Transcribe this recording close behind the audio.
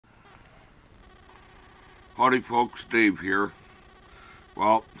Howdy folks, Dave here.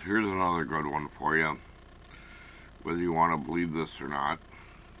 Well, here's another good one for you. Whether you want to believe this or not,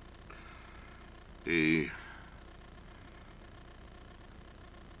 a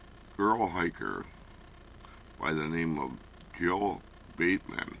girl hiker by the name of Jill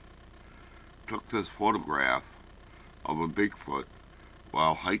Bateman took this photograph of a Bigfoot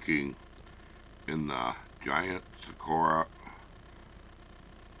while hiking in the giant Sequoia.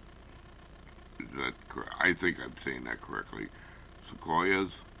 I think I'm saying that correctly.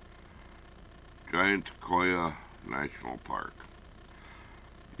 Sequoias, Giant Sequoia National Park.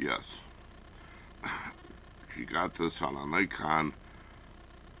 Yes. She got this on a Nikon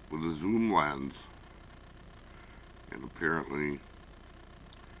with a zoom lens, and apparently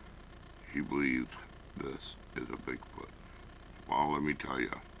she believes this is a Bigfoot. Well, let me tell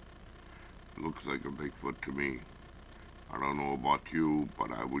you, it looks like a Bigfoot to me. I don't know about you,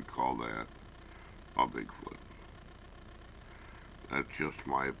 but I would call that a Bigfoot. That's just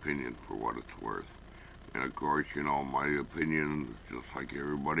my opinion for what it's worth. And of course, you know, my opinion is just like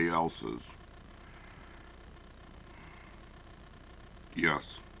everybody else's.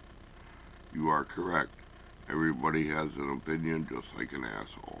 Yes, you are correct. Everybody has an opinion just like an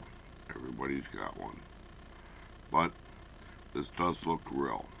asshole. Everybody's got one. But this does look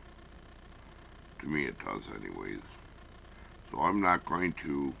real. To me it does anyways. So I'm not going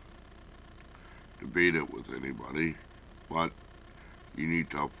to debate it with anybody, but you need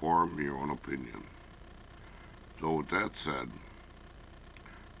to form your own opinion. So with that said,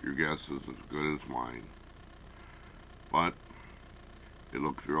 your guess is as good as mine. But it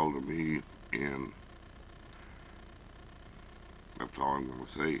looks real to me, and that's all I'm going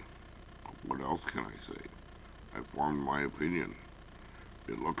to say. What else can I say? I formed my opinion.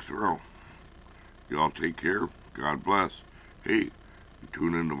 It looks real. Y'all take care. God bless. Hey,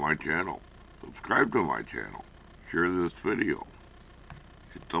 tune into my channel. Subscribe to my channel. Share this video.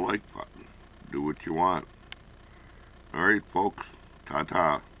 Hit the like button. Do what you want. Alright, folks.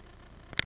 Ta-ta.